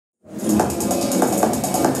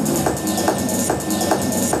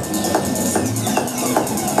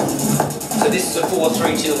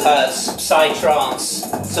432 hertz,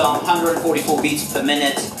 Psytrance, so 144 beats per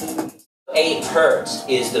minute. 8 hertz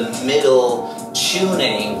is the middle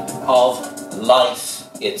tuning of life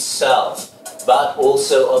itself, but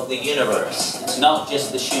also of the universe. It's not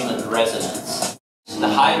just the Shumann resonance. The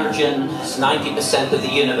hydrogen, 90% of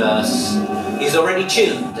the universe, is already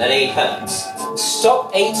tuned at 8 hertz.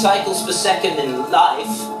 Stop 8 cycles per second in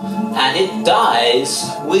life, and it dies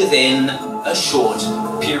within a short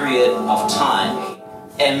period of time.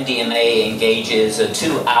 MDMA engages a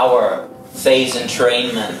 2-hour phase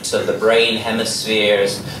entrainment of the brain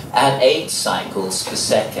hemispheres at 8 cycles per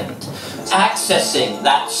second. Accessing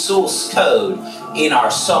that source code in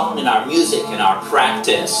our song, in our music, in our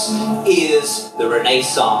practice is the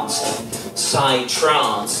Renaissance.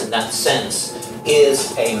 Psytrance, in that sense,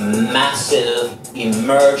 is a massive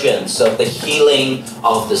emergence of the healing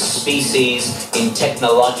of the species in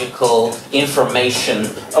technological information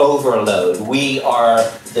overload. We are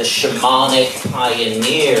the shamanic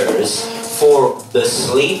pioneers for the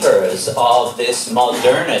sleepers of this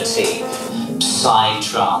modernity.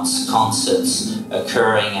 Psytrance concerts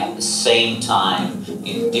occurring at the same time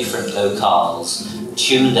in different locales,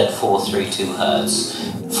 tuned at 432 hertz.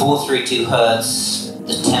 432 hertz,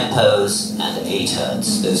 the tempos, and 8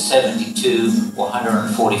 hertz. The 72 or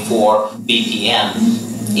 144 BPM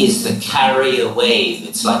is the carrier wave.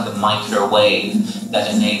 It's like a microwave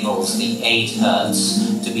that enables the 8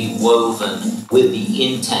 hertz to be woven with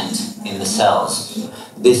the intent in the cells.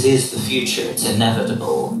 This is the future. It's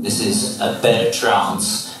inevitable. This is a better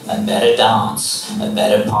trance, a better dance, a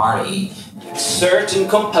better party. Certain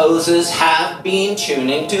composers have been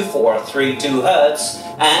tuning to 432 hertz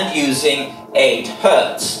and using 8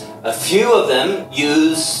 hertz. A few of them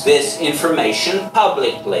use this information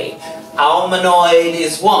publicly. Almanoid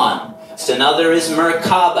is one. Another is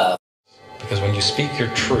Merkaba. Because when you speak your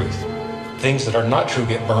truth, things that are not true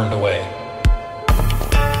get burned away.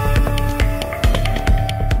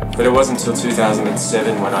 But it wasn't until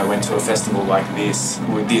 2007 when I went to a festival like this,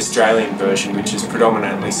 with the Australian version, which is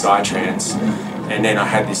predominantly Psytrance, and then I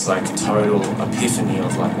had this like total epiphany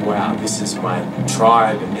of like, wow, this is my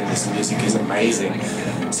tribe and this music is amazing.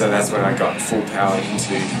 So that's when I got full power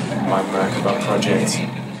into my Merkaba project.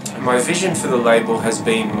 My vision for the label has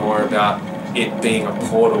been more about it being a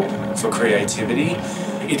portal for creativity.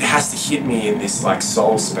 It has to hit me in this like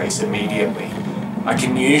soul space immediately. I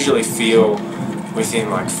can usually feel within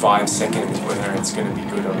like 5 seconds whether it's going to be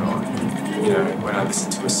good or not. You know, when I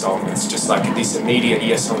listen to a song, it's just like this immediate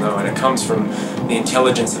yes or no, and it comes from the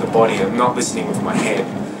intelligence of the body. I'm not listening with my head.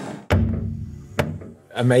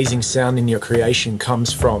 Amazing sound in your creation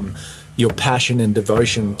comes from your passion and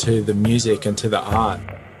devotion to the music and to the art.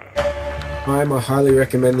 I highly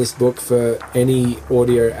recommend this book for any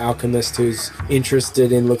audio alchemist who's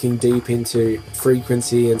interested in looking deep into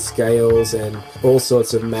frequency and scales and all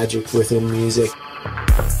sorts of magic within music.